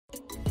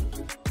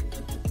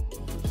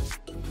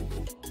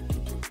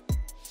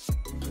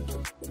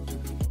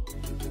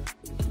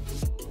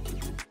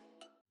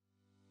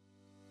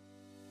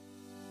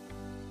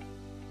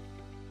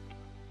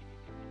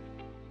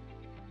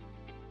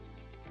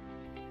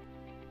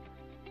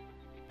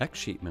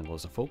xSheetMetal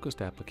is a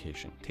focused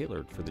application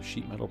tailored for the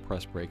sheet metal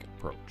press brake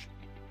approach.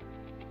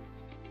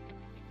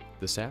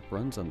 This app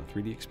runs on the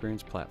 3D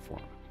Experience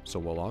platform, so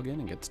we'll log in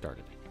and get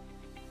started.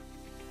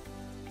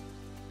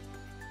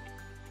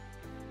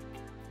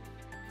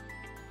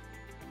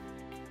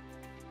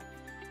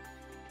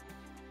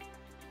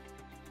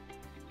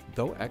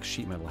 Though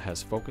xSheetMetal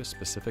has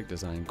focus-specific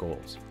design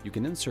goals, you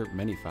can insert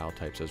many file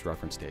types as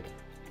reference data.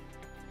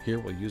 Here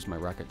we'll use my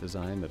rocket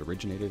design that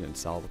originated in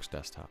SOLIDWORKS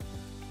Desktop.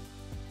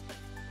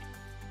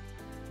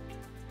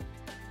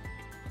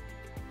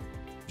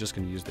 I'm just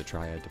going to use the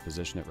triad to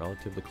position it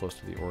relatively close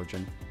to the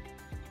origin.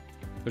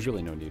 There's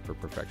really no need for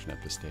perfection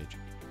at this stage.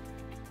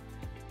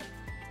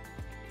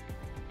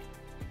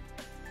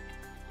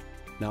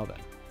 Now then,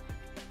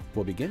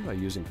 we'll begin by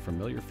using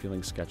familiar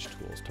feeling sketch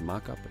tools to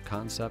mock up the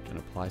concept and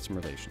apply some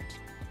relations.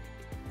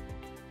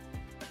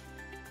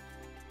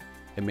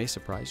 It may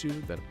surprise you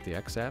that the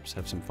X apps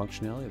have some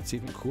functionality that's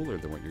even cooler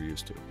than what you're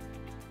used to.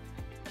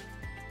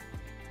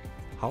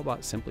 How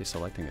about simply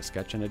selecting a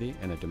sketch entity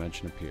and a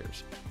dimension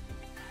appears?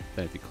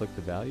 Then if you click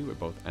the value, it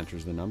both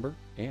enters the number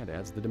and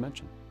adds the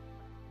dimension.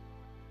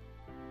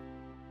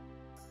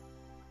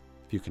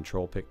 If you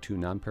control-pick two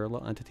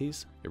non-parallel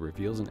entities, it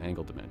reveals an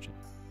angle dimension.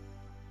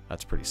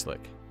 That's pretty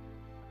slick.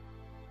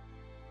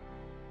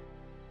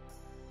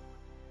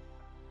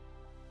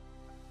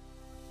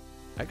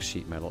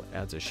 xSheetMetal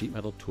adds a sheet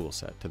metal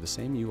toolset to the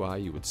same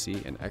UI you would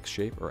see in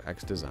Xshape or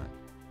Xdesign.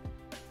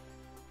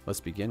 Let's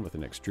begin with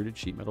an extruded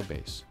sheet metal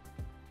base.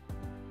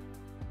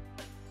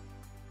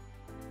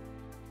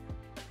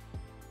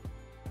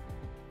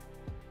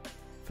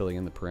 Filling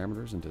in the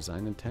parameters and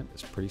design intent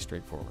is pretty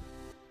straightforward.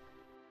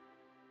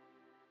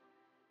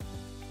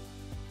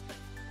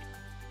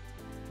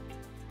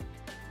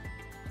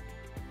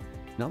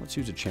 Now let's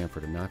use a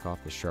chamfer to knock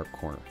off the sharp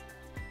corner.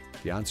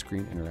 The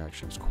on-screen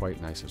interaction is quite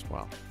nice as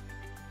well.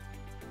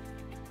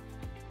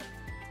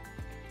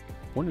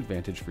 One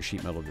advantage for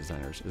sheet metal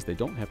designers is they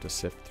don't have to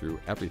sift through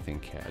everything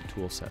CAD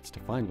toolsets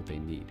to find what they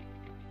need.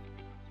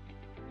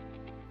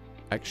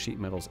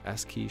 xSheetMetal's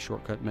S-key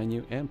shortcut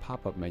menu and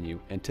pop-up menu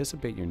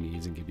anticipate your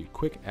needs and give you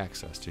quick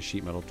access to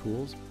sheet metal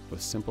tools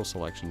with simple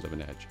selections of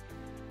an edge.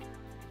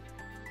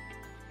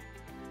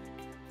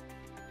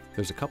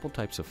 There's a couple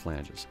types of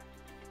flanges.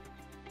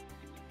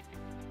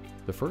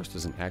 The first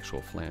is an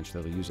actual flange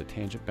that will use a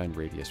tangent bend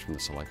radius from the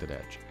selected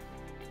edge.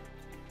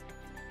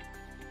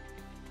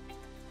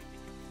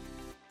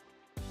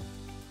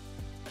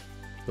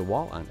 The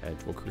wall on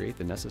edge will create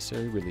the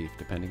necessary relief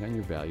depending on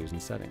your values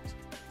and settings.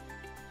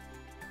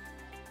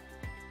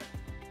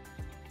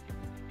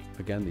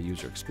 Again, the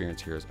user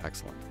experience here is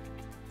excellent.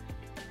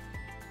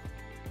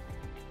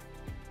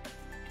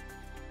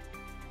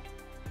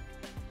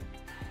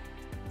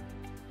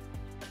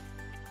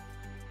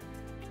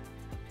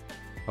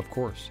 Of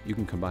course, you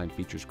can combine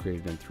features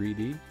created in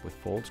 3D with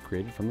folds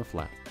created from the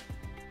flat.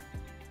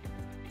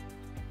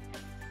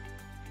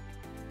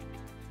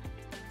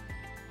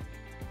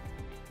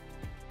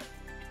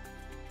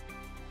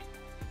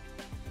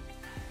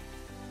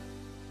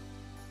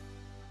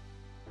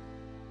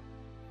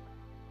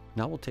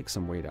 Now we'll take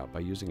some weight out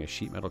by using a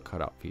sheet metal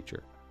cutout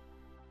feature.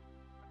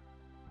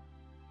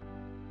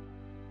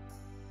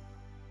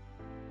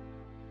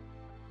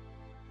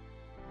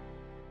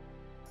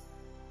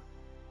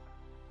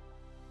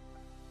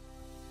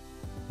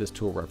 This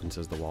tool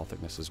references the wall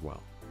thickness as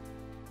well.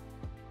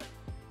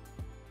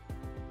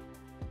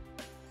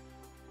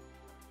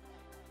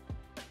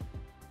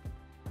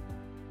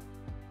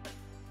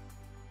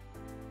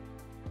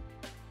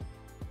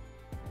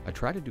 I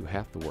try to do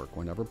half the work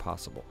whenever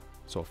possible,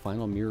 so a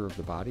final mirror of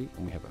the body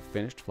and we have a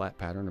finished flat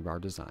pattern of our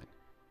design.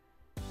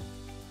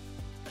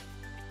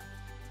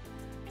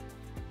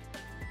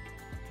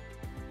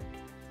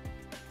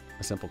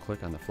 A simple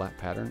click on the flat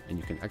pattern and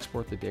you can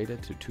export the data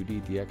to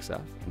 2D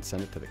DXF and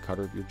send it to the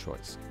cutter of your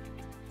choice.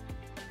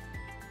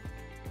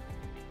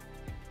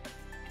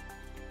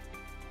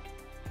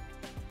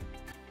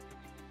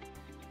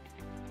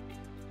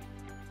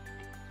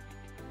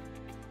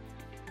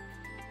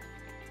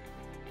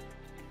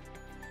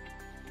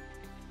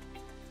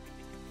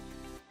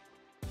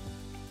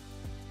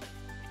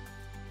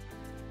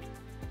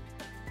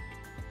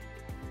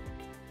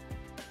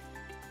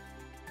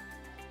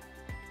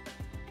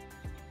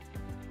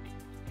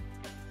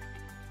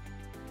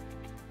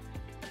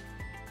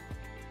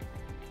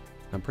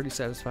 I'm pretty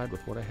satisfied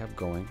with what I have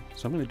going,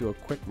 so I'm going to do a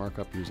quick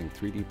markup using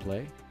 3D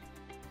Play.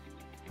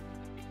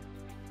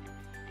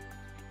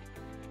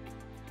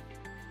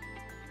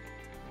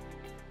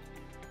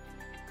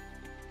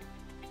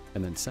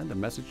 And then send a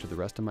message to the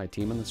rest of my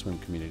team in the swim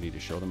community to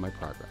show them my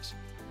progress.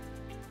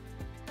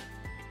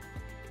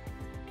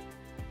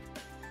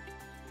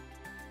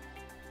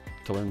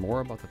 To learn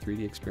more about the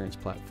 3D Experience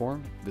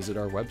platform, visit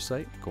our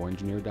website,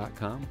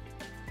 GoEngineer.com,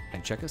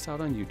 and check us out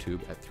on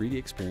YouTube at 3D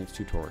Experience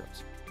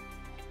Tutorials.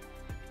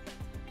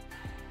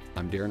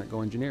 I'm Darren at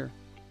GoEngineer.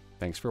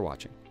 Thanks for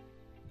watching.